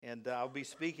And I'll be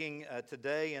speaking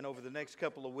today and over the next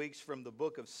couple of weeks from the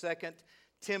book of 2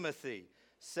 Timothy.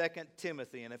 2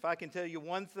 Timothy. And if I can tell you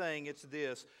one thing, it's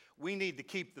this: we need to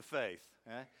keep the faith.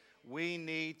 We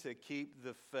need to keep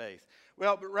the faith.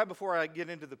 Well, but right before I get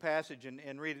into the passage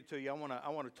and read it to you, I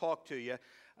want to talk to you.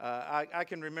 I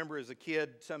can remember as a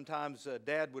kid, sometimes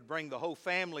Dad would bring the whole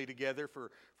family together for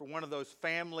one of those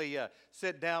family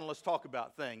sit down, let's talk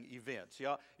about events.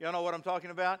 Y'all know what I'm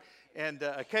talking about? And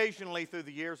occasionally through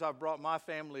the years, I've brought my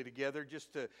family together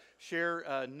just to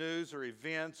share news or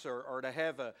events or to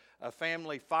have a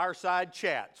family fireside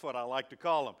chat. That's what I like to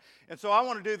call them. And so I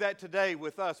want to do that today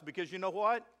with us because you know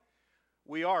what?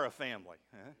 We are a family.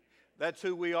 That's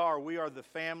who we are. We are the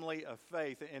family of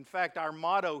faith. In fact, our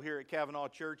motto here at Cavanaugh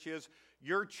Church is,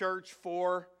 your church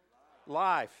for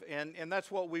life. And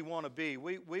that's what we want to be.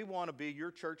 We want to be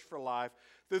your church for life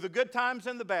through the good times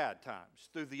and the bad times,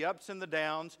 through the ups and the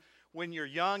downs, when you're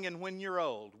young and when you're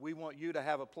old. We want you to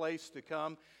have a place to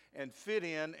come and fit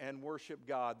in and worship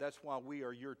God. That's why we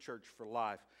are your church for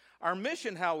life. Our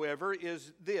mission, however,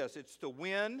 is this. It's to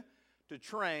win, to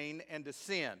train, and to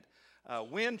send.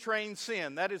 Win, train,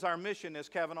 sin. That is our mission as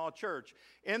Cavanaugh Church.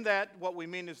 In that, what we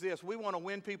mean is this. We want to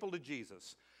win people to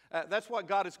Jesus. That's what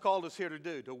God has called us here to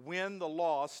do, to win the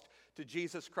lost to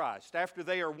Jesus Christ. After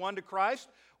they are won to Christ,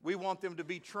 we want them to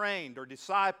be trained or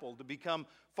discipled to become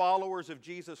followers of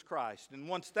Jesus Christ. And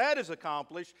once that is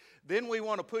accomplished, then we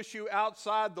want to push you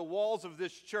outside the walls of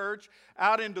this church,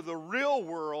 out into the real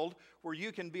world where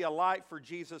you can be a light for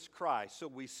Jesus Christ. So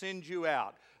we send you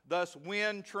out. Thus,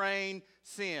 win, train,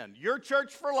 send. Your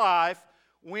church for life,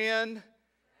 win,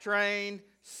 train,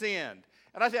 send.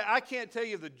 And I can't tell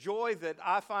you the joy that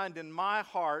I find in my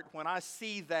heart when I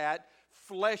see that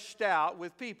fleshed out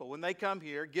with people. When they come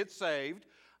here, get saved,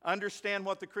 understand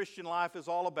what the Christian life is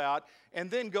all about, and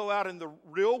then go out in the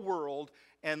real world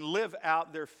and live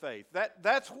out their faith.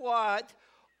 That's what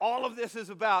all of this is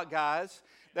about, guys.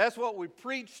 That's what we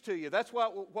preach to you. That's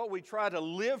what we try to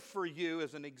live for you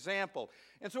as an example.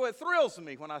 And so it thrills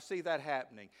me when I see that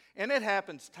happening. And it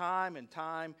happens time and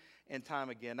time and time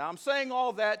again. Now, I'm saying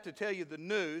all that to tell you the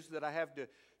news that I have to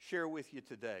share with you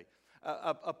today.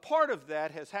 A part of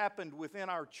that has happened within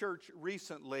our church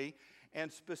recently,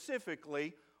 and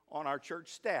specifically on our church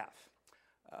staff.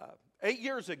 8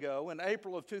 years ago, in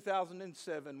April of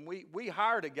 2007, we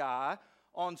hired a guy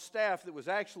on staff that was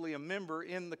actually a member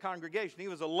in the congregation. He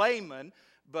was a layman,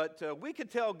 but we could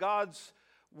tell God's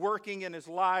working in his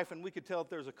life, and we could tell if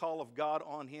there's a call of God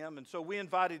on him. And so we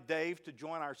invited Dave to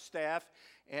join our staff,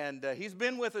 and he's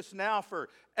been with us now for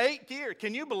 8 years.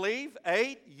 Can you believe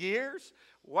 8 years?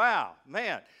 Wow,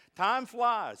 man, time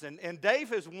flies. And Dave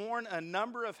has worn a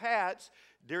number of hats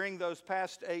during those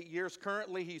past 8 years.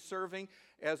 Currently, he's serving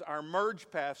as our merge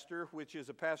pastor, which is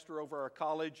a pastor over our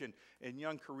college and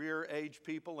young career age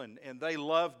people, and they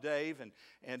love Dave,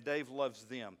 and Dave loves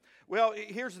them. Well,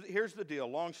 here's the deal,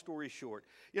 long story short.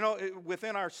 You know,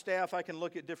 within our staff, I can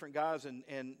look at different guys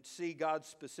and see God's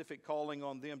specific calling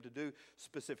on them to do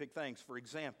specific things. For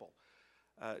example,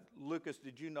 Lucas,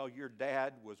 did you know your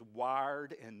dad was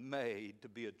wired and made to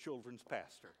be a children's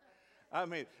pastor? I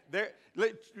mean,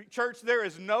 church, there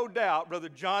is no doubt Brother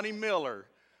Johnny Miller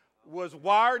was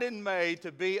wired and made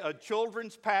to be a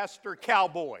children's pastor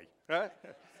cowboy. Right?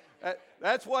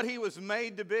 That's what he was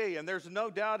made to be, and there's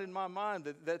no doubt in my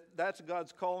mind that's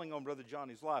God's calling on Brother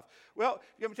Johnny's life. Well,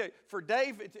 let me tell you, for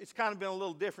Dave, it's kind of been a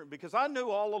little different because I knew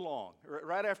all along,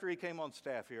 right after he came on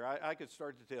staff here, I could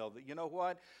start to tell that, you know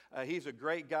what, he's a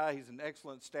great guy, he's an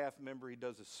excellent staff member, he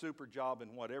does a super job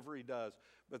in whatever he does,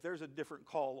 but there's a different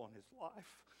call on his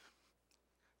life.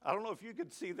 I don't know if you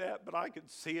could see that, but I could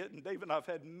see it, and Dave and I have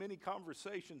had many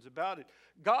conversations about it.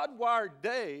 God wired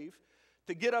Dave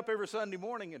to get up every Sunday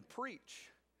morning and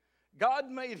preach. God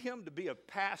made him to be a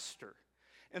pastor.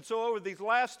 And so over these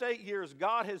last 8 years,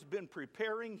 God has been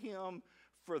preparing him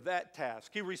for that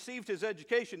task. He received his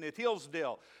education at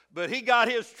Hillsdale, but he got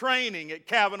his training at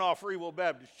Cavanaugh Free Will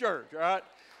Baptist Church, all right?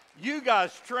 You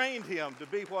guys trained him to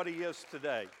be what he is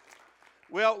today.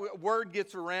 Well, word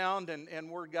gets around, and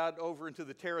word got over into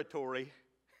the territory,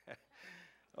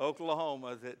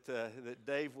 Oklahoma, that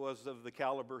Dave was of the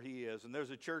caliber he is. And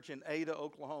there's a church in Ada,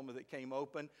 Oklahoma that came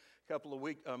open a couple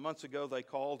of months ago. They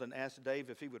called and asked Dave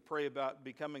if he would pray about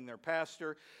becoming their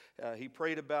pastor. He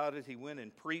prayed about it. He went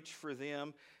and preached for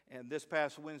them. And this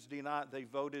past Wednesday night, they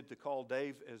voted to call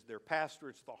Dave as their pastor.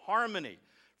 It's the Harmon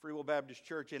Free Will Baptist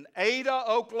Church in Ada,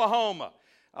 Oklahoma.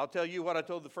 I'll tell you what I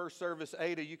told the first service,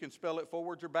 Ada, you can spell it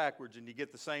forwards or backwards and you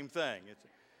get the same thing.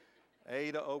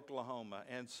 Ada, Oklahoma.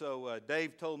 And so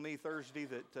Dave told me Thursday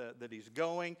that he's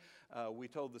going. We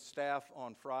told the staff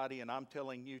on Friday, and I'm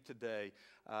telling you today,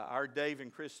 our Dave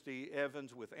and Christy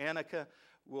Evans with Annika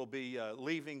will be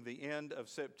leaving the end of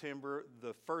September.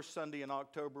 The first Sunday in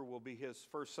October will be his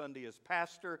first Sunday as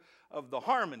pastor of the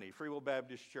Harmon Free Will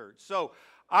Baptist Church. So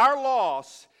our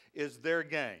loss is their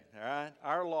gain, all right?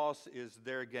 Our loss is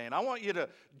their gain. I want you to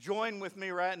join with me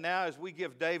right now as we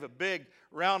give Dave a big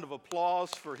round of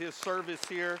applause for his service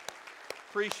here.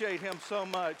 Appreciate him so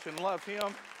much and love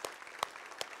him.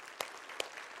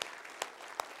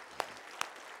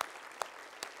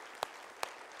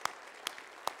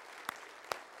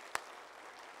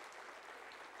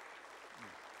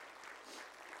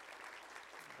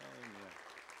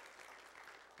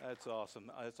 That's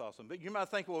awesome. That's awesome. But you might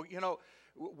think, well, you know,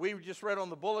 we just read on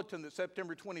the bulletin that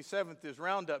September 27th is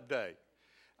Roundup Day.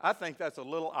 I think that's a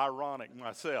little ironic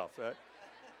myself.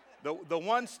 The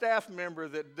one staff member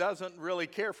that doesn't really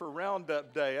care for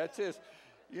Roundup Day, that's just,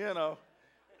 you know,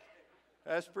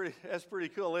 that's pretty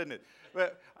cool, isn't it?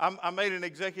 But I made an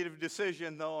executive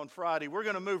decision, though, on Friday. We're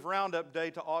going to move Roundup Day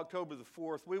to October the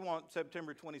 4th. We want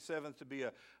September 27th to be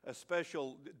a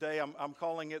special day. I'm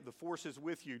calling it the Force is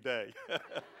With You Day.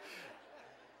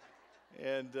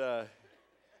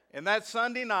 And that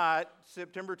Sunday night,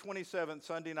 September 27th,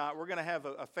 Sunday night, we're going to have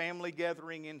a family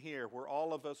gathering in here where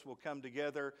all of us will come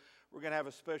together. We're going to have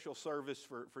a special service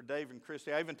for Dave and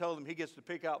Christy. I even told him he gets to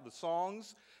pick out the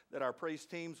songs that our praise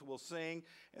teams will sing.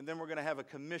 And then we're going to have a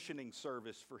commissioning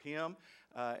service for him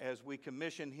as we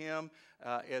commission him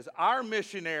as our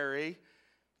missionary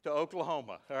to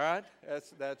Oklahoma, all right?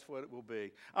 That's what it will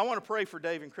be. I want to pray for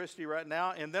Dave and Christy right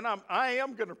now, and then I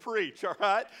am going to preach, all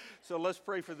right? So let's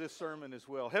pray for this sermon as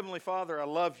well. Heavenly Father, I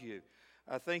love you.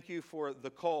 I thank you for the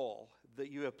call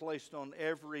that you have placed on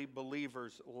every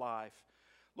believer's life.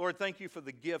 Lord, thank you for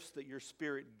the gifts that your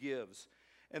Spirit gives.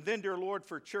 And then, dear Lord,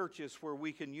 for churches where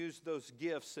we can use those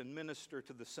gifts and minister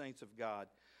to the saints of God.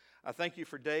 I thank you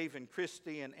for Dave and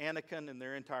Christy and Anakin and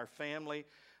their entire family.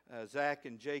 Zach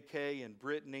and J.K. and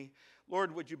Brittany.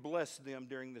 Lord, would you bless them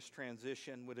during this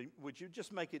transition? Would you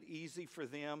just make it easy for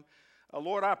them?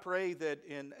 Lord, I pray that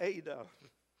in Ada,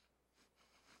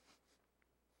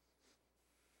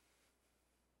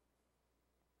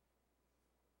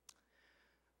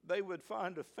 they would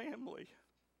find a family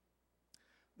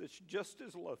that's just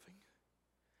as loving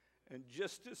and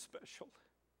just as special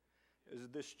as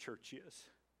this church is.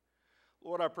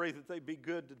 Lord, I pray that they be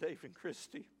good to Dave and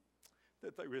Christy,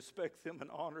 that they respect them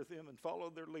and honor them and follow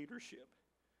their leadership.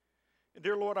 And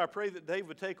dear Lord, I pray that Dave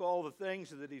would take all the things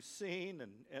that he's seen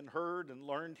and heard and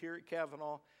learned here at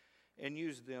Cavanaugh and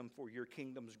use them for your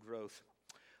kingdom's growth.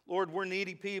 Lord, we're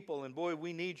needy people, and boy,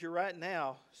 we need you right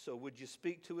now. So would you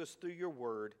speak to us through your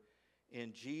word?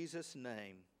 In Jesus'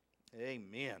 name,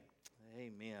 amen.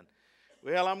 Amen.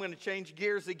 Well, I'm going to change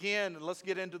gears again, and let's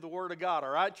get into the word of God.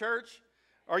 All right, church?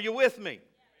 Are you with me?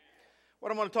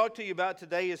 What I'm going to talk to you about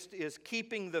today is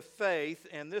keeping the faith,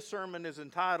 and this sermon is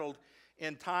entitled,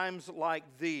 In Times Like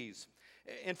These.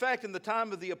 In fact, in the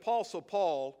time of the Apostle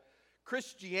Paul,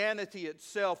 Christianity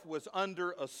itself was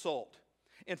under assault.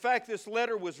 In fact, this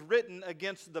letter was written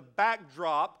against the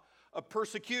backdrop of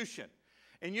persecution.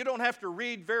 And you don't have to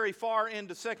read very far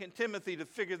into 2 Timothy to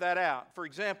figure that out. For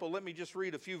example, let me just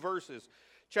read a few verses.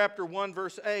 Chapter 1,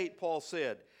 verse 8, Paul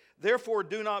said, Therefore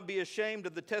do not be ashamed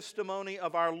of the testimony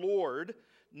of our Lord,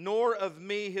 nor of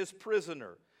me his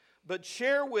prisoner, but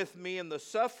share with me in the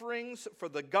sufferings for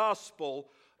the gospel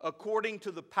according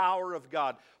to the power of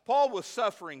God. Paul was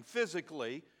suffering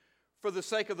physically for the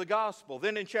sake of the gospel.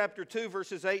 Then in chapter 2,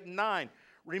 verses 8 and 9,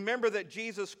 remember that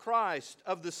Jesus Christ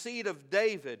of the seed of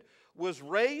David was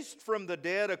raised from the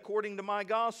dead according to my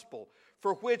gospel,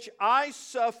 for which I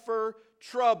suffer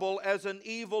trouble as an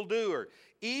evildoer,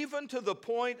 even to the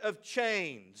point of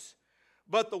chains.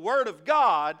 But the word of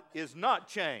God is not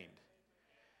chained.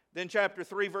 Then chapter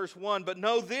 3, verse 1, but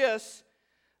know this,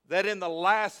 that in the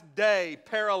last day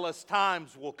perilous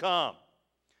times will come.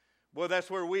 Boy,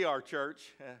 that's where we are,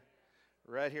 church.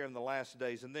 Right here in the last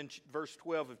days. And then verse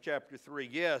 12 of chapter 3,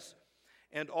 yes,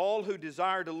 and all who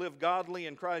desire to live godly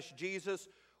in Christ Jesus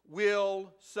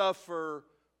will suffer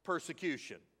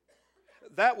persecution.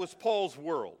 That was Paul's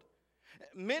world.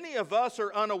 Many of us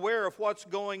are unaware of what's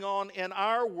going on in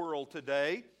our world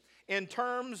today in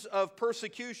terms of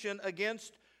persecution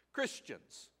against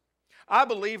Christians. I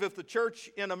believe if the church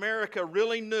in America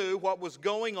really knew what was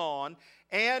going on,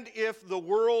 and if the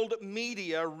world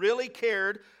media really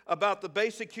cared about the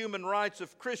basic human rights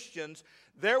of Christians,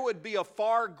 there would be a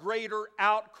far greater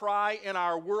outcry in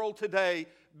our world today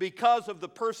because of the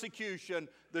persecution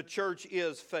the church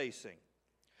is facing.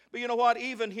 But you know what?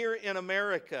 Even here in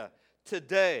America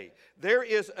today, there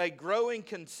is a growing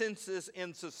consensus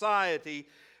in society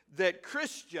that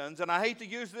Christians, and I hate to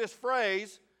use this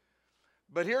phrase,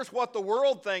 but here's what the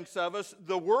world thinks of us.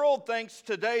 The world thinks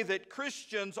today that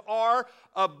Christians are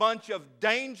a bunch of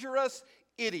dangerous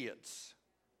idiots.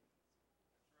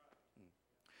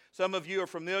 Some of you are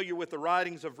familiar with the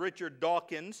writings of Richard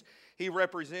Dawkins. He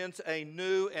represents a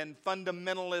new and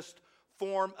fundamentalist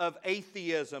form of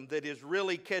atheism that is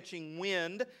really catching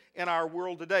wind in our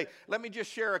world today. Let me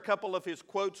just share a couple of his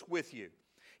quotes with you.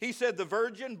 He said, the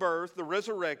virgin birth, the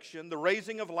resurrection, the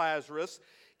raising of Lazarus,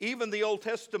 even the Old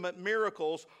Testament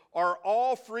miracles are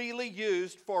all freely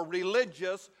used for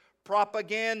religious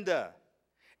propaganda.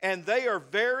 And they are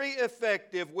very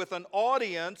effective with an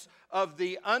audience of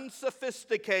the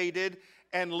unsophisticated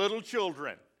and little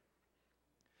children.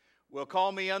 Well,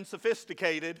 call me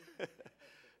unsophisticated,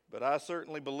 but I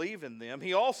certainly believe in them.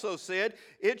 He also said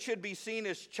it should be seen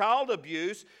as child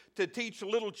abuse to teach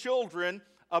little children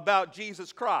about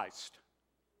Jesus Christ.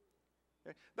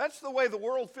 That's the way the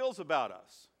world feels about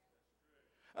us.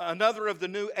 Another of the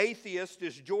new atheists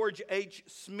is George H.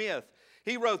 Smith.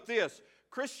 He wrote this,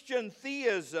 Christian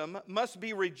theism must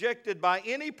be rejected by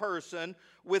any person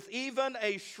with even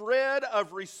a shred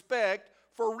of respect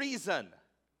for reason.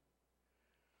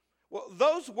 Well,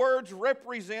 those words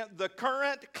represent the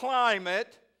current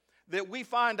climate that we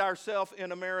find ourselves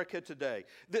in America today.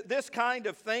 This kind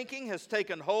of thinking has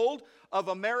taken hold of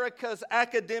America's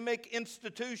academic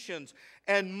institutions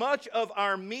and much of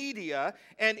our media,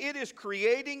 and it is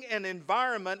creating an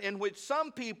environment in which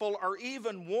some people are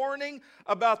even warning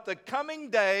about the coming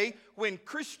day when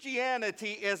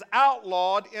Christianity is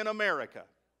outlawed in America.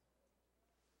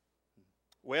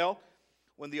 Well,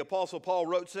 when the Apostle Paul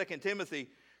wrote 2 Timothy,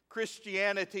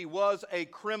 Christianity was a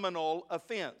criminal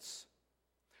offense.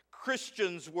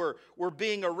 Christians were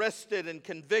being arrested and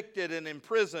convicted and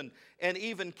imprisoned and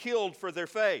even killed for their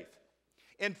faith.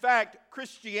 In fact,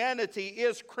 Christianity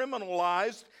is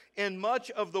criminalized in much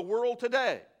of the world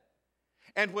today.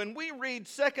 And when we read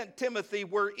 2 Timothy,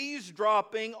 we're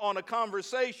eavesdropping on a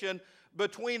conversation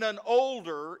between an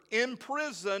older,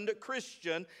 imprisoned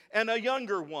Christian and a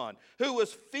younger one who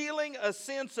was feeling a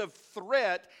sense of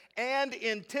threat and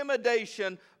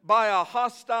intimidation by a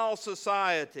hostile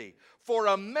society for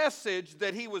a message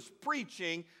that he was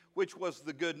preaching, which was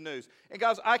the good news. And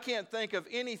guys, I can't think of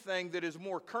anything that is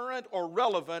more current or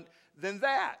relevant than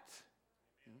that.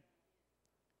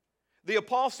 The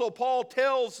Apostle Paul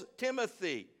tells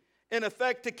Timothy, in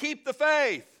effect, to keep the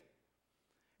faith.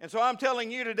 And so I'm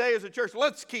telling you today as a church,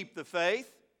 let's keep the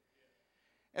faith.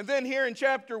 And then here in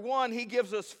chapter 1, he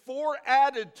gives us 4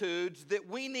 attitudes that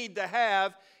we need to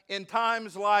have in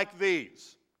times like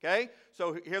these. Okay?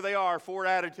 So here they are, 4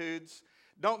 attitudes.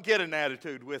 Don't get an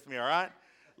attitude with me, all right?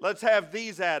 Let's have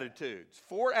these attitudes.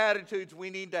 4 attitudes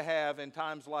we need to have in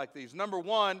times like these. Number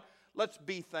 1, let's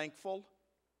be thankful.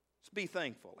 Let's be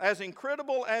thankful. As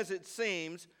incredible as it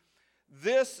seems,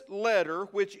 this letter,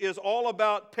 which is all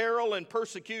about peril and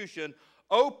persecution,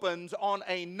 opens on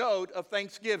a note of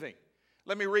thanksgiving.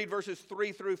 Let me read verses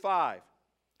 3 through 5.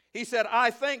 He said,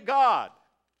 I thank God.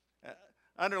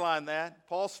 Underline that.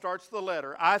 Paul starts the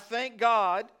letter. I thank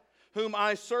God, whom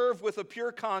I serve with a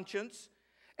pure conscience,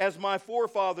 as my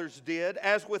forefathers did,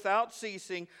 as without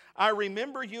ceasing. I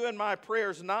remember you in my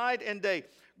prayers night and day,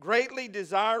 greatly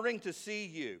desiring to see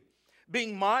you,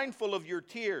 being mindful of your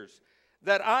tears,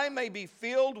 that I may be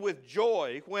filled with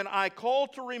joy when I call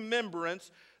to remembrance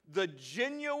the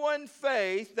genuine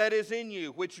faith that is in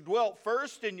you, which dwelt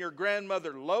first in your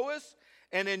grandmother Lois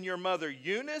and in your mother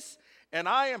Eunice, and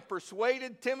I am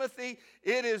persuaded, Timothy,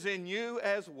 it is in you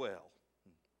as well.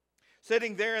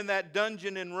 Sitting there in that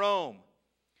dungeon in Rome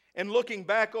and looking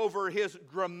back over his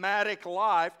dramatic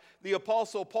life, the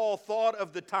Apostle Paul thought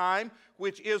of the time,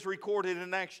 which is recorded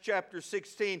in Acts chapter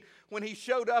 16, when he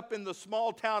showed up in the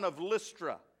small town of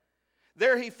Lystra.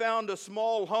 There he found a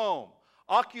small home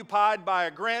occupied by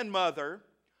a grandmother,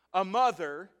 a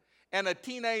mother, and a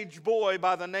teenage boy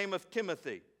by the name of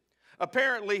Timothy.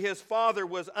 Apparently his father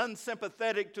was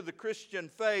unsympathetic to the Christian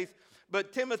faith,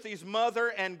 but Timothy's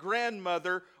mother and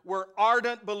grandmother were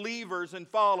ardent believers and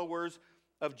followers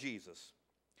of Jesus.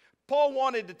 Paul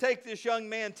wanted to take this young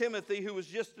man, Timothy, who was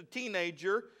just a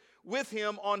teenager, with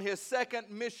him on his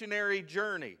second missionary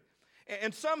journey.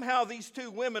 And somehow these 2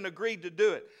 women agreed to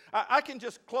do it. I can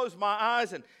just close my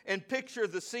eyes and picture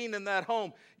the scene in that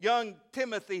home. Young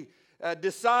Timothy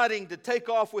deciding to take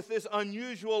off with this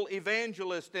unusual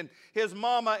evangelist, and his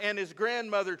mama and his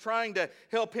grandmother trying to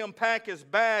help him pack his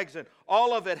bags, and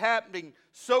all of it happening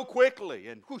so quickly.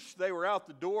 And whoosh, they were out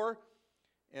the door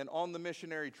and on the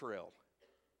missionary trail.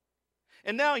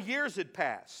 And now years had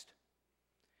passed.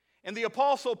 And the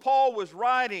Apostle Paul was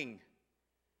writing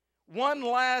one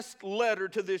last letter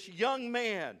to this young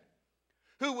man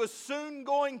who was soon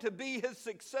going to be his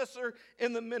successor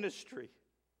in the ministry.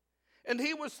 And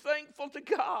he was thankful to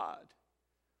God.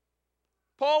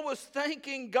 Paul was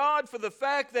thanking God for the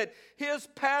fact that his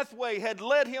pathway had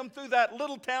led him through that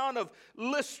little town of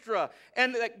Lystra,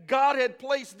 and that God had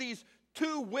placed these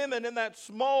two women in that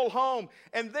small home,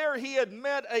 and there he had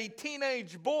met a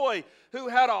teenage boy who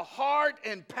had a heart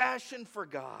and passion for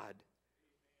God.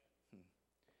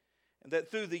 And that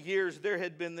through the years there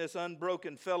had been this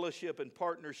unbroken fellowship and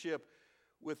partnership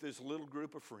with this little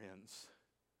group of friends.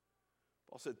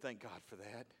 Paul said, thank God for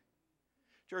that.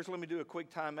 Church, let me do a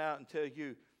quick time out and tell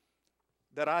you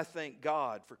that I thank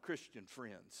God for Christian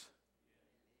friends.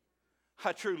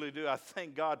 I truly do. I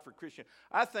thank God for Christian.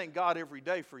 I thank God every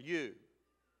day for you.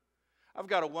 I've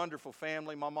got a wonderful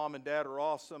family. My mom and dad are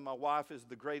awesome. My wife is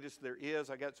the greatest there is.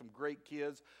 I got some great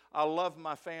kids. I love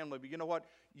my family. But you know what?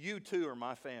 You too are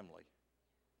my family.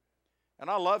 And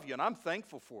I love you, and I'm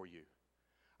thankful for you.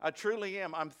 I truly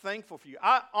am. I'm thankful for you.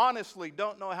 I honestly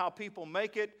don't know how people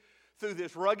make it through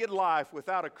this rugged life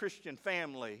without a Christian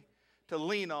family to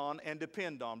lean on and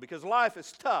depend on, because life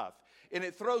is tough and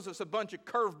it throws us a bunch of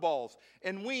curveballs,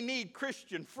 and we need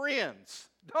Christian friends,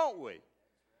 don't we?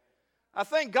 I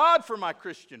thank God for my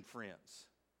Christian friends.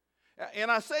 And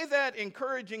I say that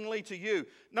encouragingly to you.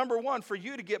 Number one, for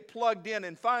you to get plugged in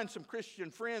and find some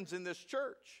Christian friends in this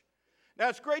church. Now,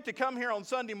 it's great to come here on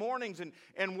Sunday mornings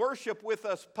and worship with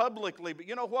us publicly, but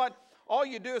you know what? All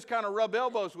you do is kind of rub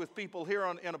elbows with people here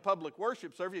in a public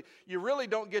worship service. You really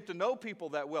don't get to know people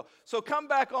that well. So come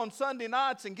back on Sunday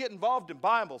nights and get involved in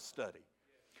Bible study.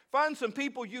 Find some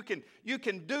people you can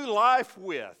do life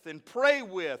with and pray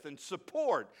with and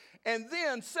support. And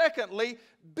then, secondly,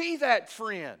 be that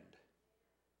friend.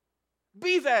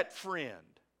 Be that friend.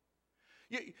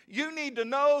 You need to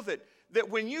know that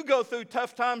when you go through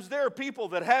tough times, there are people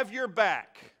that have your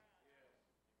back.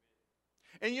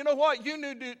 And you know what? You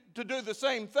need to do the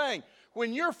same thing.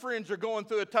 When your friends are going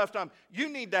through a tough time, you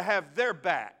need to have their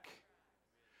back.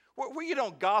 Where you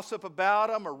don't gossip about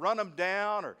them or run them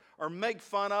down or make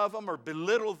fun of them or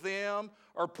belittle them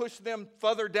or push them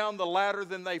further down the ladder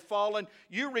than they've fallen.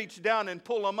 You reach down and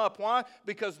pull them up. Why?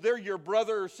 Because they're your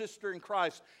brother or sister in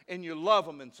Christ, and you love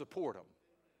them and support them.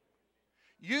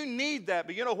 You need that,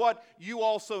 but you know what? You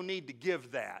also need to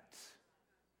give that.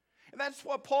 And that's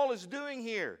what Paul is doing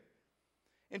here.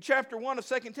 In chapter 1 of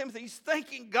 2 Timothy, he's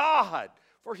thanking God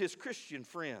for his Christian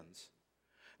friends.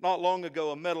 Not long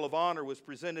ago, a Medal of Honor was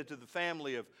presented to the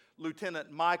family of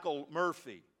Lieutenant Michael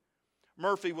Murphy.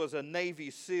 Murphy was a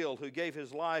Navy SEAL who gave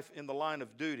his life in the line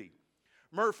of duty.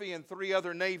 Murphy and 3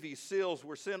 other Navy SEALs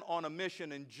were sent on a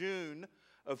mission in June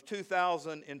of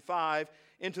 2005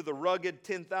 into the rugged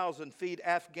 10,000 feet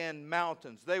Afghan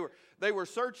mountains. They were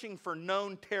searching for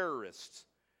known terrorists.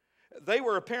 They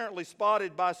were apparently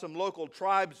spotted by some local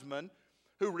tribesmen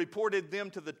who reported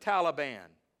them to the Taliban.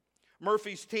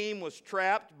 Murphy's team was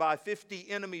trapped by 50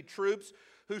 enemy troops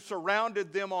who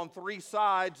surrounded them on 3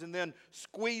 sides and then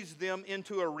squeezed them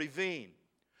into a ravine.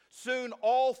 Soon,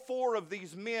 all 4 of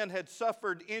these men had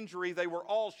suffered injury. They were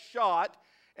all shot,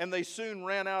 and they soon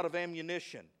ran out of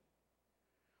ammunition.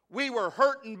 "We were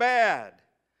hurting bad,"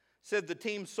 said the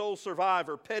team's sole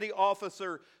survivor, Petty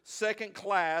Officer 2nd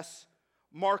Class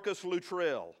Marcus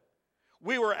Luttrell.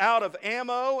 "We were out of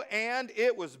ammo, and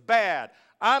it was bad.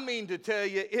 I mean to tell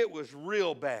you, it was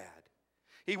real bad."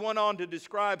 He went on to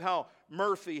describe how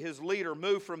Murphy, his leader,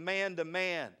 moved from man to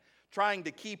man, trying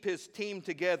to keep his team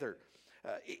together,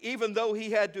 even though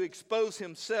he had to expose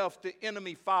himself to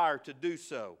enemy fire to do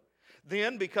so.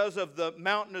 Then, because of the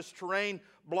mountainous terrain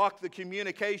blocked the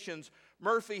communications,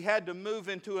 Murphy had to move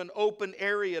into an open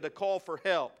area to call for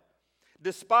help.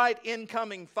 Despite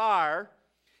incoming fire,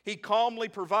 he calmly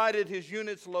provided his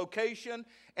unit's location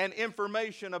and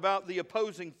information about the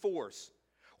opposing force.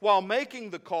 While making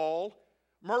the call,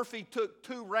 Murphy took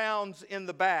 2 rounds in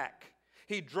the back.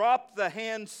 He dropped the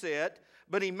handset,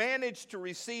 but he managed to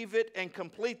receive it and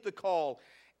complete the call.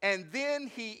 And then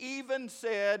he even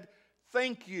said,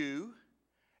 "Thank you,"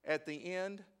 at the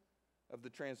end of the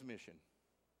transmission.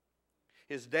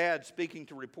 His dad, speaking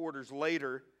to reporters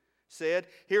later, said,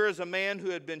 "Here is a man who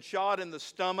had been shot in the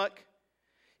stomach.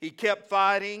 He kept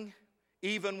fighting,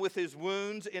 even with his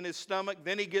wounds in his stomach.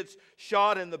 Then he gets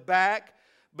shot in the back,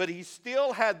 but he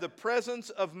still had the presence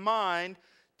of mind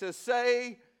to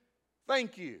say,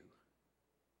 'Thank you.'"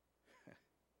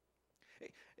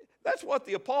 That's what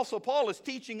the Apostle Paul is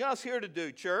teaching us here to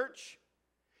do, church.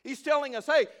 He's telling us,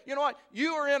 hey, you know what?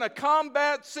 You are in a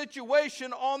combat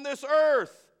situation on this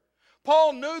earth.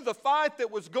 Paul knew the fight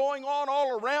that was going on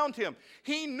all around him.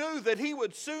 He knew that he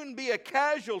would soon be a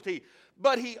casualty.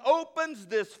 But he opens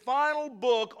this final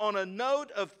book on a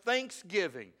note of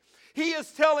thanksgiving. He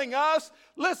is telling us,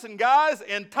 listen guys,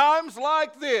 in times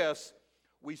like this,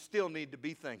 we still need to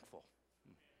be thankful.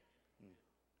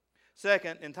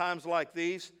 Second, in times like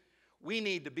these, we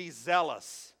need to be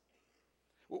zealous.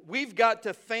 We've got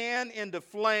to fan into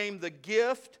flame the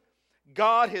gift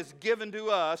God has given to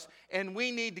us, and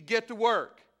we need to get to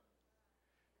work.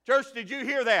 Church, did you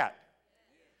hear that?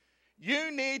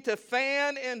 You need to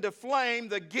fan into flame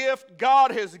the gift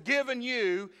God has given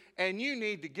you, and you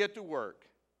need to get to work.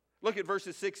 Look at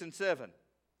verses 6 and 7.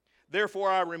 Therefore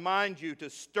I remind you to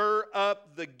stir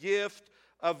up the gift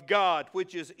of God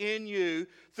which is in you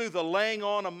through the laying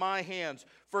on of my hands.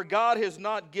 For God has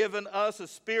not given us a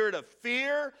spirit of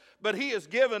fear, but He has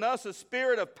given us a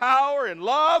spirit of power and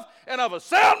love and of a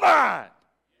sound mind.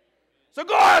 So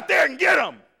go out there and get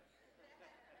them.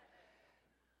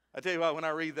 I tell you what, when I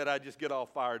read that, I just get all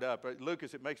fired up.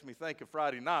 Lucas, it makes me think of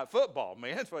Friday night football,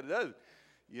 man. That's what it does.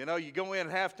 You know, you go in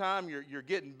at halftime, you're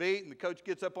getting beat, and the coach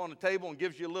gets up on the table and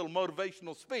gives you a little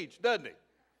motivational speech, doesn't he?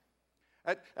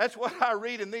 That's what I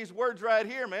read in these words right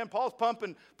here, man. Paul's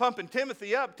pumping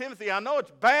Timothy up. Timothy, I know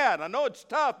it's bad. I know it's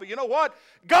tough, but you know what?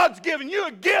 God's given you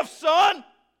a gift, son.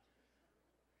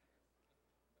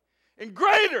 And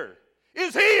greater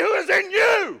is He who is in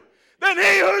you than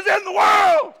he who is in the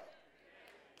world.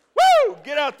 Woo!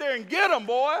 Get out there and get them,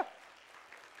 boy.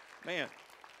 Man,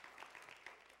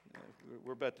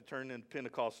 we're about to turn into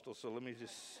Pentecostal, so let me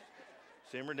just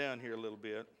simmer down here a little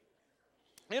bit.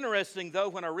 Interesting, though,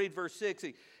 when I read verse 6,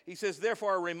 he says,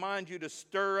 therefore I remind you to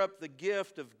stir up the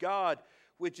gift of God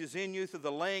which is in you through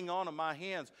the laying on of my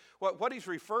hands. What he's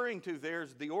referring to there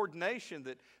is the ordination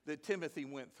that Timothy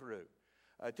went through.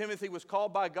 Timothy was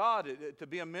called by God to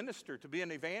be a minister, to be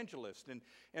an evangelist.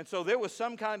 And so there was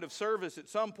some kind of service at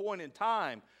some point in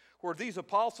time where these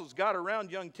apostles got around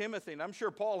young Timothy. And I'm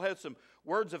sure Paul had some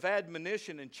words of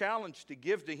admonition and challenge to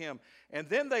give to him. And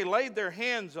then they laid their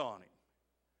hands on him.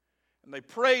 And they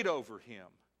prayed over him,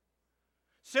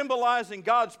 symbolizing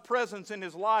God's presence in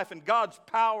his life and God's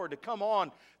power to come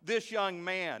on this young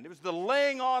man. It was the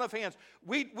laying on of hands.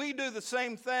 We do the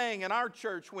same thing in our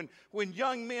church when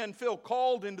young men feel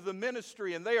called into the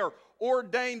ministry and they are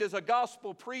ordained as a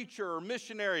gospel preacher or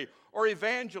missionary or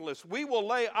evangelist. We will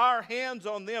lay our hands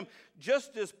on them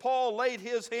just as Paul laid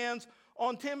his hands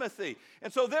on Timothy.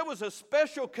 And so there was a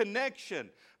special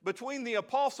connection between the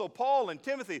apostle Paul and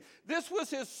Timothy. This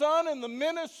was his son in the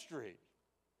ministry.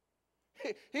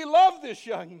 He loved this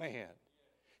young man.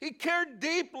 He cared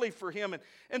deeply for him.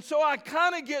 And so I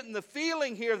kind of get in the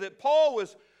feeling here that Paul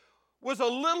was a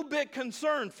little bit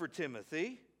concerned for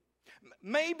Timothy.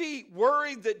 Maybe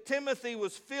worried that Timothy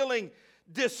was feeling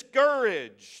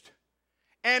discouraged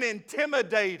and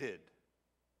intimidated.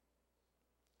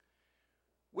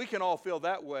 We can all feel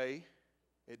that way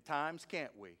at times,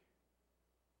 can't we?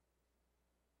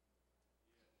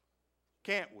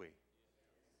 Can't we?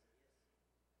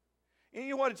 And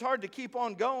you know what? It's hard to keep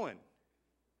on going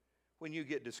when you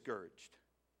get discouraged.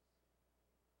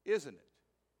 Isn't it?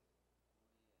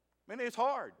 I mean, it's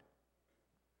hard.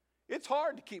 It's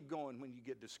hard to keep going when you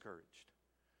get discouraged.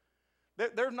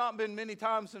 There have not been many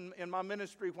times in my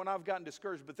ministry when I've gotten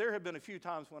discouraged, but there have been a few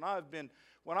times when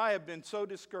I have been so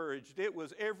discouraged, it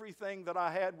was everything that I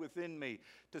had within me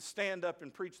to stand up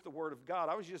and preach the Word of God.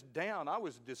 I was just down. I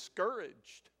was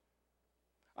discouraged.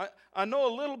 I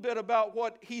know a little bit about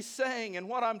what he's saying and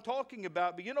what I'm talking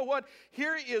about, but you know what?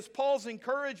 Here is Paul's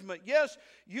encouragement. Yes,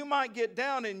 you might get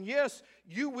down, and yes,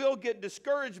 you will get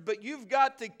discouraged, but you've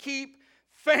got to keep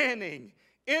fanning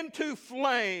into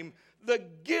flame the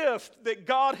gift that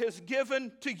God has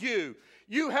given to you.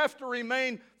 You have to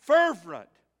remain fervent.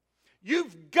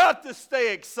 You've got to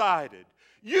stay excited.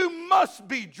 You must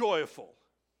be joyful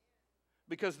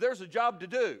because there's a job to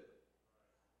do.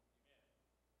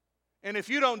 And if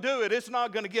you don't do it, it's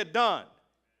not going to get done.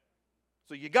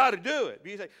 So you got to do it.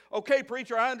 You say, okay,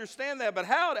 preacher, I understand that, but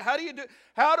how do you do?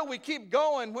 How do we keep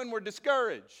going when we're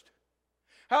discouraged?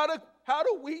 How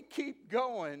do we keep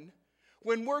going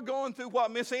when we're going through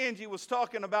what Miss Angie was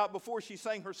talking about before she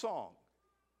sang her song?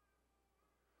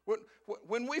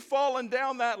 When we've fallen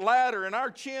down that ladder and our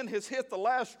chin has hit the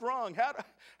last rung,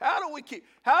 how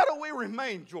do we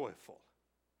remain joyful?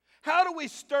 How do we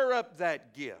stir up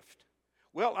that gift?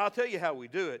 Well, I'll tell you how we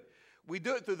do it. We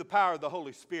do it through the power of the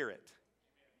Holy Spirit.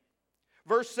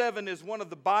 Verse 7 is one of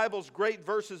the Bible's great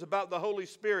verses about the Holy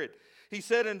Spirit. He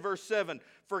said in verse 7,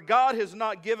 "For God has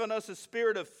not given us a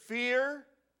spirit of fear,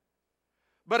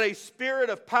 but a spirit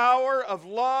of power, of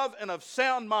love, and of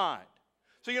sound mind."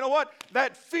 So you know what?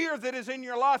 That fear that is in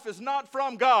your life is not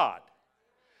from God.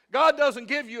 God doesn't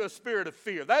give you a spirit of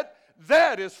fear.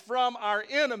 That is from our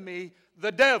enemy,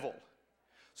 the devil.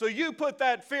 So you put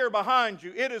that fear behind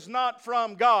you. It is not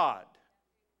from God.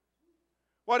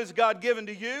 What has God given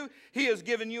to you? He has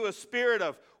given you a spirit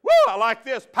of, I like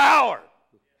this, power,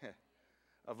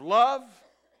 of love,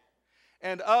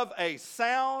 and of a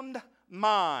sound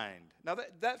mind. Now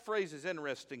that phrase is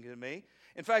interesting to me.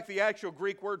 In fact, the actual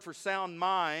Greek word for sound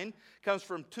mind comes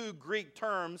from two Greek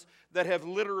terms that have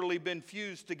literally been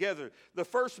fused together. The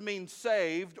first means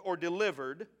saved or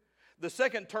delivered. The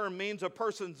second term means a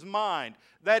person's mind.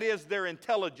 That is their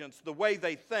intelligence, the way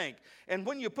they think. And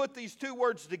when you put these two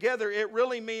words together, it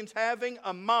really means having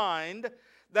a mind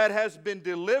that has been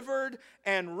delivered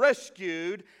and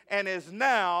rescued and is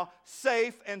now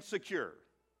safe and secure.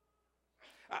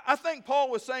 I think Paul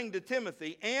was saying to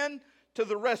Timothy and to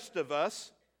the rest of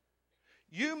us,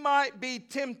 you might be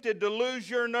tempted to lose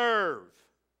your nerve.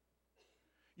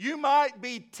 You might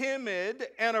be timid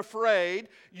and afraid.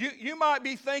 You might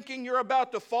be thinking you're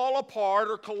about to fall apart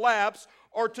or collapse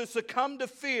or to succumb to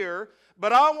fear.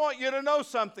 But I want you to know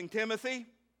something, Timothy.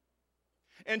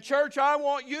 And church, I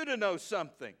want you to know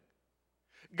something.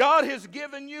 God has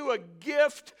given you a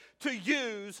gift to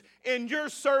use in your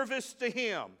service to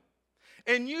Him.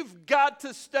 And you've got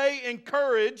to stay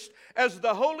encouraged as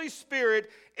the Holy Spirit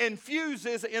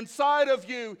infuses inside of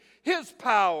you His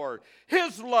power,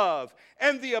 His love,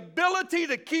 and the ability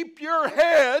to keep your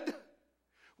head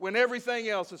when everything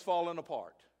else is falling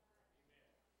apart.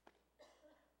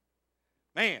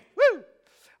 Man, woo!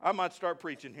 I might start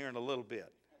preaching here in a little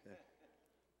bit.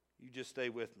 You just stay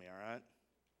with me, all right?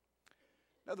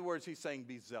 In other words, he's saying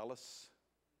be zealous.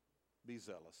 Be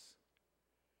zealous.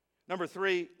 Number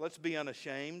 3, let's be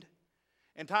unashamed.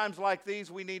 In times like these,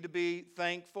 we need to be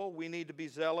thankful. We need to be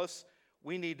zealous.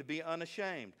 We need to be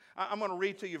unashamed. I'm going to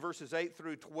read to you verses 8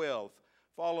 through 12.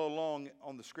 Follow along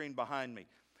on the screen behind me.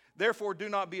 Therefore, do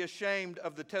not be ashamed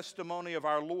of the testimony of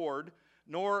our Lord,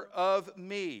 nor of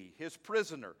me, His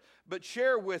prisoner, but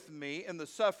share with me in the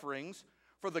sufferings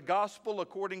for the gospel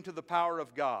according to the power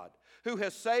of God, who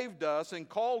has saved us and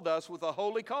called us with a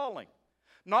holy calling,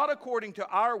 not according to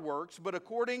our works, but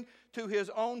according to His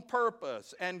own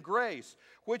purpose and grace,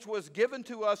 which was given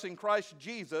to us in Christ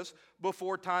Jesus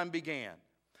before time began,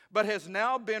 but has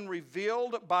now been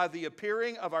revealed by the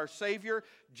appearing of our Savior,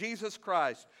 Jesus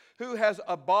Christ, who has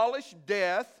abolished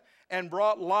death and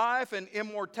brought life and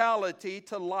immortality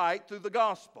to light through the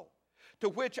gospel, to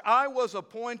which I was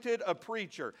appointed a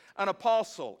preacher, an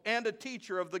apostle, and a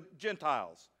teacher of the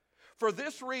Gentiles. For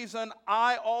this reason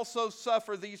I also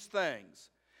suffer these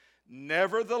things.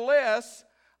 Nevertheless,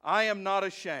 I am not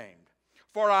ashamed,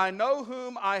 for I know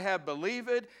whom I have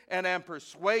believed and am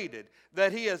persuaded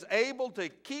that He is able to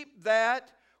keep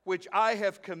that which I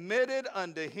have committed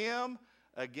unto Him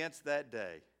against that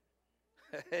day.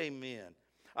 Amen.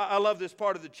 I love this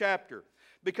part of the chapter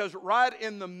because right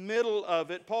in the middle of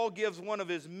it, Paul gives one of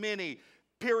his many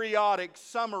periodic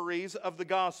summaries of the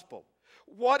gospel.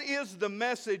 What is the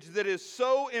message that is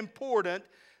so important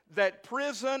that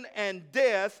prison and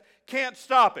death can't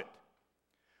stop it?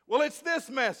 Well, it's this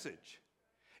message.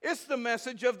 It's the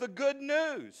message of the good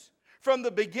news. From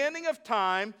the beginning of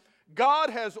time, God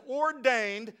has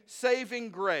ordained saving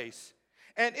grace,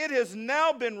 and it has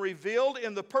now been revealed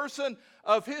in the person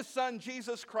of His Son,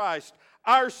 Jesus Christ,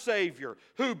 our Savior,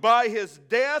 who by His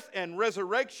death and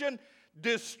resurrection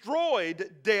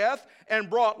destroyed death and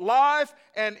brought life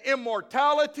and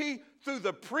immortality through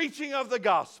the preaching of the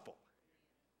gospel.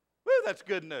 Woo, that's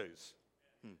good news.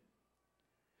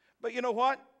 But you know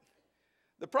what?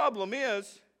 The problem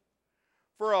is,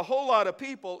 for a whole lot of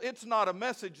people, it's not a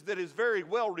message that is very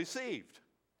well received.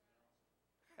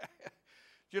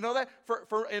 Do you know that?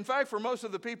 In fact, for most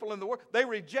of the people in the world, they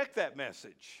reject that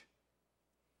message.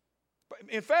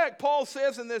 In fact, Paul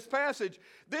says in this passage,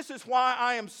 this is why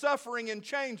I am suffering in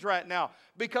chains right now,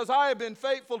 because I have been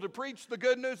faithful to preach the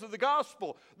good news of the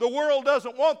gospel. The world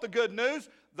doesn't want the good news,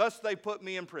 thus they put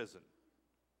me in prison.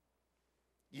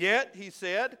 Yet, he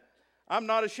said, I'm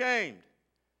not ashamed.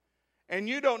 And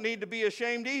you don't need to be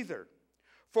ashamed either.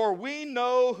 For we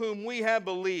know whom we have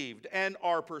believed and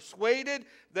are persuaded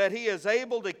that He is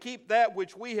able to keep that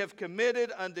which we have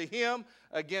committed unto Him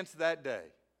against that day.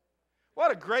 What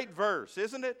a great verse,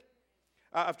 isn't it?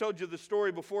 I've told you the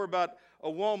story before about a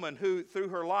woman who, through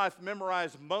her life,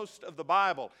 memorized most of the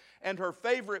Bible. And her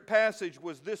favorite passage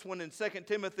was this one in 2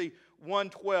 Timothy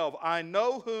 1:12. I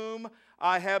know whom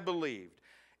I have believed,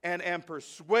 and am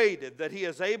persuaded that He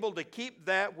is able to keep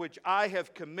that which I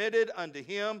have committed unto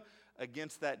Him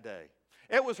against that day.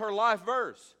 It was her life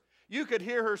verse. You could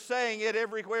hear her saying it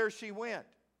everywhere she went.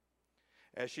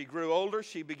 As she grew older,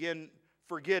 she began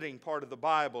forgetting part of the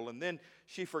Bible, and then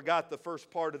she forgot the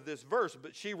first part of this verse,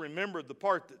 but she remembered the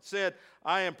part that said,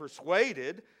 I am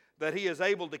persuaded that he is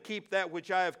able to keep that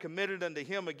which I have committed unto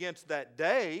him against that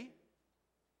day.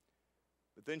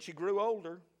 But then she grew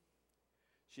older.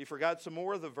 She forgot some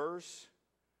more of the verse,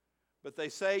 but they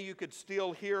say you could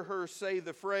still hear her say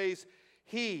the phrase,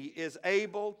 he is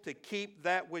able to keep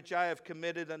that which I have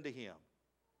committed unto him.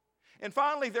 And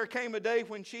finally there came a day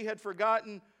when she had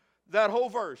forgotten that whole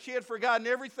verse. She had forgotten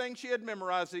everything she had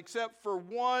memorized except for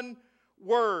one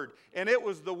word, and it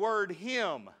was the word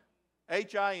him,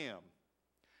 H-I-M,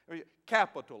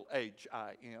 capital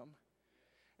H-I-M.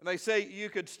 And they say you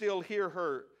could still hear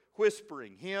her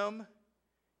whispering, him,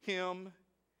 him,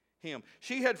 him.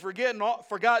 She had forgotten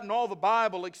all the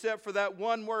Bible except for that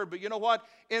one word, but you know what?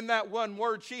 In that one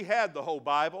word, she had the whole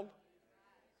Bible.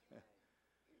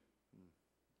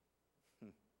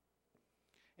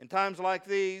 In times like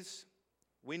these,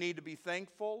 we need to be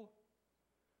thankful,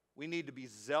 we need to be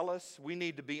zealous, we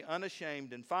need to be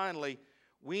unashamed, and finally,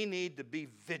 we need to be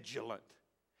vigilant.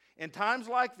 In times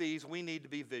like these, we need to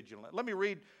be vigilant. Let me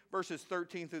read verses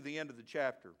 13 through the end of the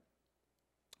chapter.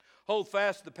 Hold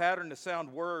fast the pattern of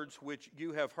sound words which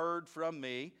you have heard from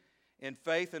me in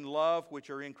faith and love which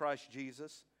are in Christ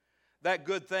Jesus. That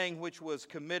good thing which was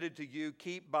committed to you,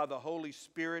 keep by the Holy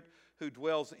Spirit who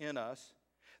dwells in us.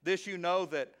 This you know,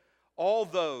 that all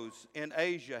those in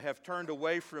Asia have turned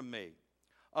away from me,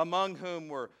 among whom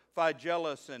were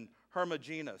Phygellus and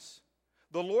Hermogenes.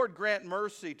 The Lord grant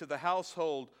mercy to the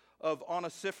household of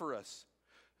Onesiphorus,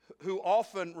 who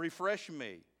often refreshed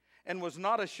me, and was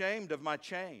not ashamed of my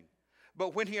chain.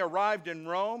 But when he arrived in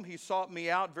Rome, he sought me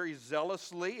out very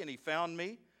zealously, and he found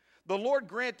me. The Lord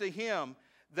grant to him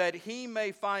that he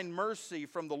may find mercy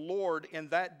from the Lord in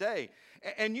that day.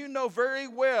 And you know very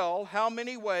well how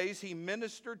many ways he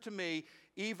ministered to me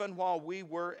even while we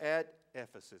were at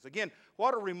Ephesus. Again,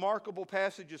 what a remarkable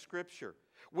passage of Scripture.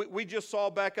 We just saw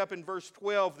back up in verse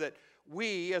 12 that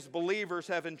we as believers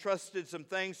have entrusted some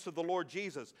things to the Lord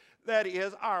Jesus. That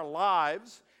is, our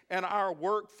lives and our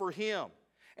work for him.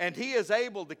 And he is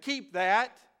able to keep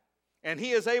that, and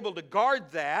he is able to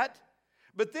guard that.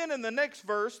 But then in the next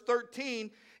verse,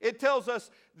 13, it tells us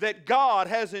that God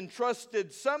has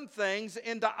entrusted some things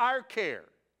into our care.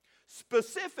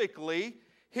 Specifically,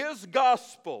 his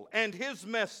gospel and his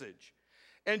message.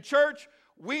 And church,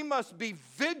 we must be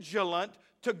vigilant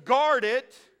to guard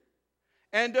it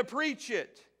and to preach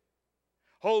it.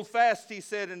 Hold fast, he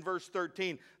said in verse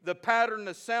 13, the pattern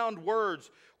of sound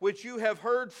words which you have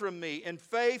heard from me in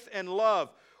faith and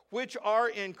love, which are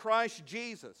in Christ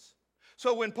Jesus.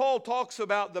 So when Paul talks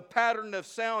about the pattern of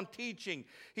sound teaching,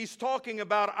 he's talking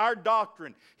about our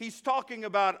doctrine. He's talking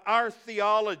about our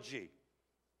theology.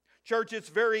 Church, it's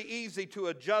very easy to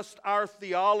adjust our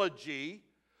theology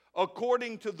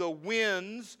according to the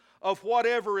winds of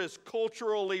whatever is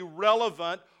culturally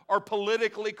relevant or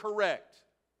politically correct.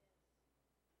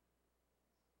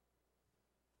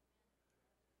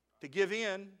 To give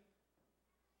in,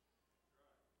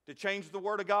 to change the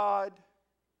Word of God,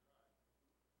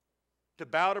 to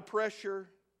bow to pressure.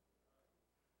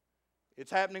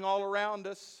 It's happening all around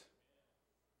us.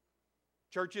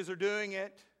 Churches are doing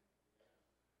it.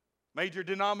 Major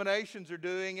denominations are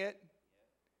doing it.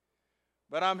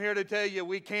 But I'm here to tell you,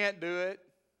 we can't do it.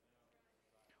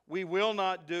 We will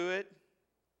not do it.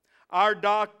 Our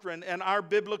doctrine and our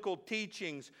biblical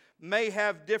teachings may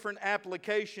have different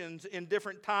applications in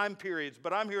different time periods,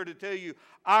 but I'm here to tell you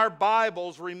our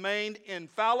Bibles remain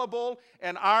infallible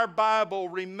and our Bible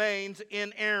remains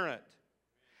inerrant.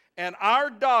 And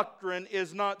our doctrine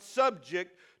is not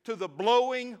subject to the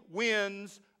blowing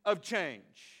winds of change.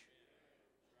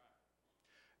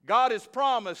 God has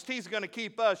promised He's going to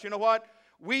keep us. You know what?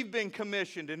 We've been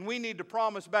commissioned, and we need to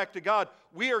promise back to God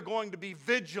we are going to be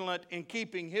vigilant in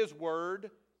keeping His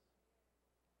Word,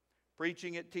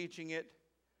 preaching it, teaching it,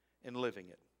 and living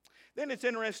it. Then it's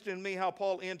interesting to me how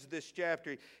Paul ends this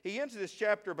chapter. He ends this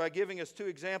chapter by giving us two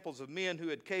examples of men who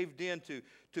had caved in to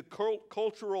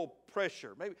cultural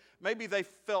pressure. Maybe they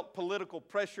felt political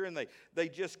pressure and they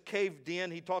just caved in.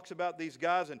 He talks about these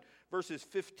guys in verses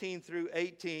 15 through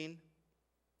 18.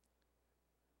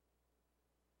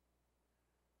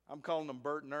 I'm calling them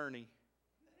Bert and Ernie.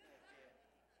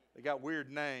 They got weird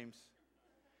names.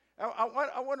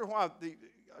 I wonder why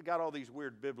I got all these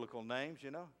weird biblical names,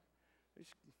 you know.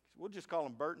 We'll just call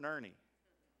them Bert and Ernie.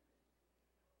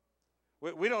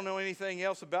 We don't know anything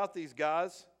else about these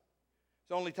guys. It's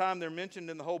the only time they're mentioned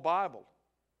in the whole Bible.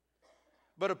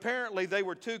 But apparently they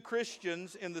were two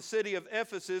Christians in the city of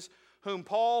Ephesus whom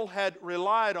Paul had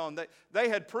relied on. They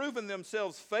had proven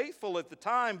themselves faithful at the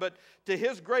time, but to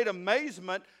his great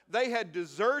amazement, they had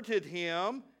deserted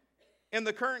him in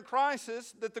the current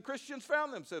crisis that the Christians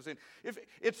found themselves in.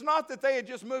 It's not that they had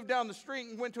just moved down the street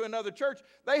and went to another church.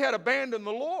 They had abandoned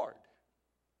the Lord.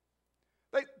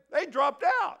 They dropped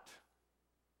out.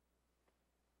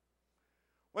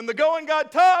 When the going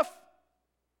got tough,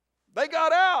 they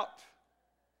got out.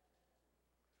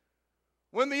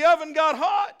 When the oven got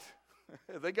hot,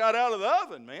 they got out of the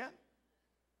oven, man.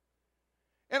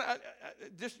 And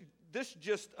this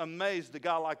just amazed a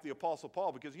guy like the Apostle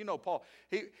Paul, because you know Paul,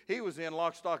 he was in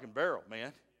lock, stock, and barrel,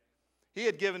 man. He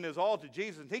had given his all to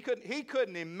Jesus. He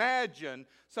couldn't imagine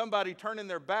somebody turning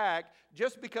their back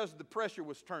just because the pressure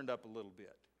was turned up a little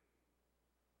bit.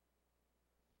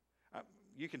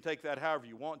 You can take that however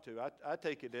you want to. I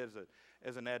take it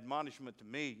as an admonishment to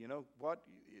me. You know what?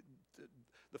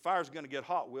 The fire's going to get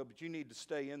hot, Will, but you need to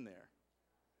stay in there.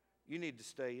 You need to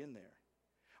stay in there.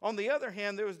 On the other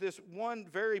hand, there was this one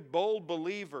very bold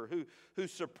believer who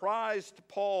surprised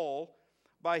Paul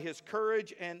by his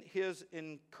courage and his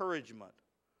encouragement.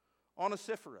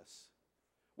 Onesiphorus.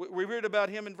 We read about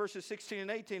him in verses 16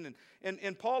 and 18,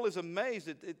 and Paul is amazed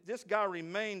that this guy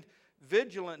remained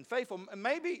vigilant and faithful.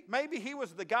 Maybe he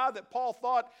was the guy that Paul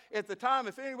thought at the time,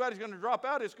 if anybody's going to drop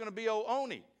out, it's going to be old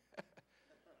Oni.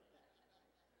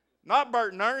 Not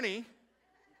Bert and Ernie.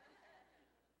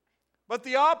 But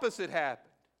the opposite happened.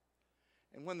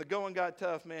 And when the going got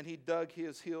tough, man, he dug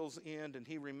his heels in and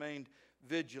he remained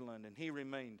vigilant and he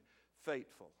remained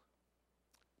faithful.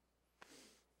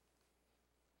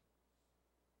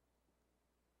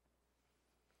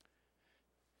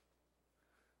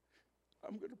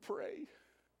 I'm going to pray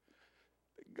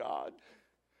that God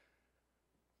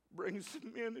brings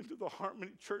some men into the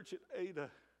Harmony Church at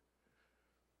Ada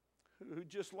who,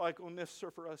 just like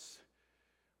Onesiphorus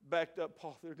backed up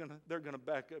Paul, they're gonna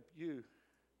back up you,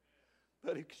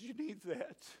 buddy, because you need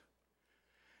that.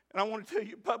 And I want to tell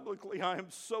you publicly, I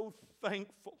am so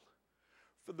thankful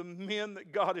for the men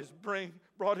that God has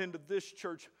brought into this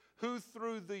church who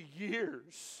through the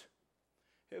years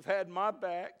have had my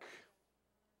back.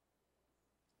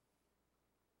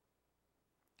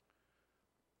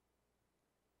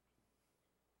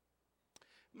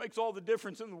 It makes all the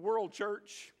difference in the world,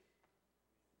 church.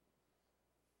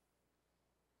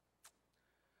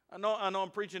 I know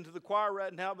I'm preaching to the choir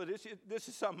right now, but this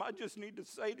is something I just need to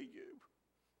say to you.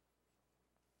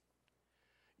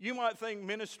 You might think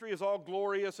ministry is all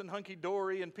glorious and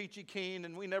hunky-dory and peachy keen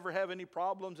and we never have any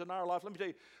problems in our life. Let me tell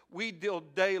you, we deal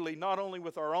daily not only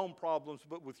with our own problems,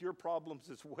 but with your problems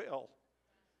as well.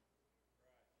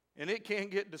 And it can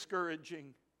get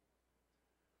discouraging.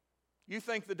 You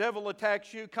think the devil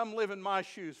attacks you? Come live in my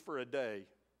shoes for a day.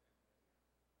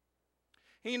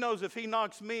 He knows if he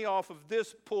knocks me off of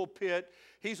this pulpit,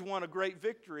 he's won a great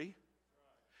victory.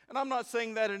 And I'm not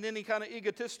saying that in any kind of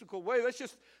egotistical way.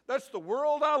 That's the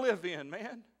world I live in,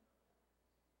 man.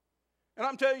 And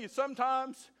I'm telling you,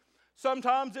 sometimes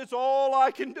it's all I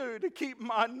can do to keep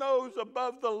my nose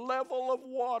above the level of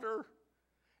water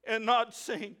and not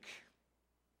sink.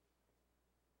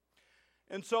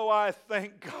 And so I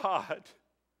thank God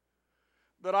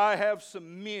that I have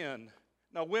some men.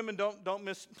 Now, women,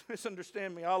 don't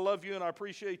misunderstand me. I love you and I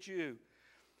appreciate you.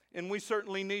 And we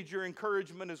certainly need your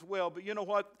encouragement as well. But you know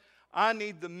what? I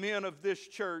need the men of this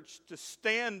church to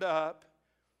stand up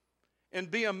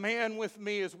and be a man with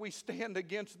me as we stand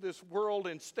against this world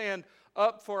and stand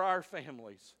up for our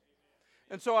families.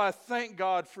 And so I thank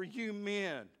God for you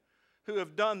men who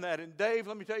have done that. And Dave,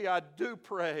 let me tell you, I do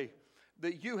pray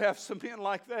that you have some men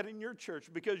like that in your church,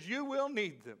 because you will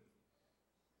need them.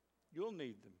 You'll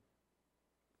need them.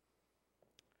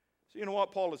 So you know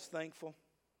what? Paul is thankful.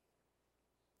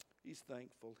 He's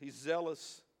thankful. He's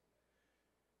zealous.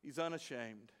 He's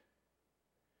unashamed.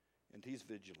 And he's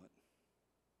vigilant.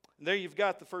 And there you've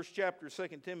got the first chapter of 2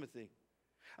 Timothy.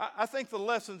 I think the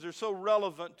lessons are so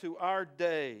relevant to our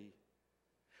day.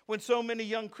 When so many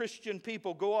young Christian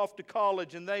people go off to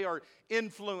college and they are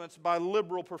influenced by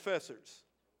liberal professors.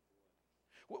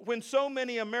 When so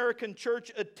many American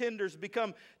church attenders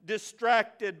become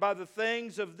distracted by the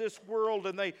things of this world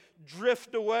and they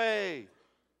drift away.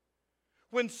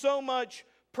 When so much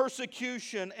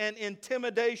persecution and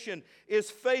intimidation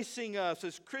is facing us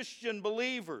as Christian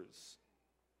believers.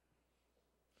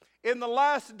 In the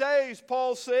last days,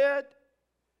 Paul said,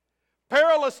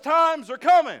 perilous times are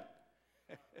coming.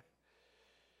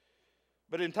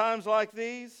 But in times like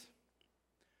these,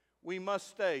 we must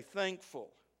stay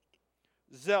thankful,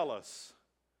 zealous,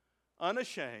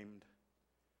 unashamed,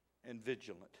 and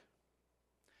vigilant.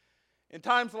 In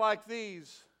times like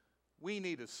these, we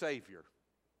need a Savior.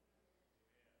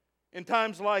 In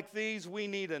times like these, we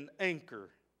need an anchor.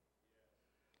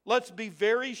 Let's be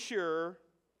very sure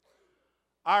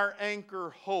our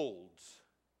anchor holds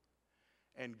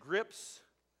and grips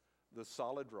the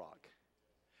solid rock.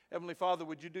 Heavenly Father,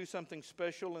 would you do something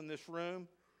special in this room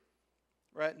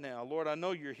right now? Lord, I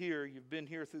know you're here. You've been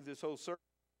here through this whole service.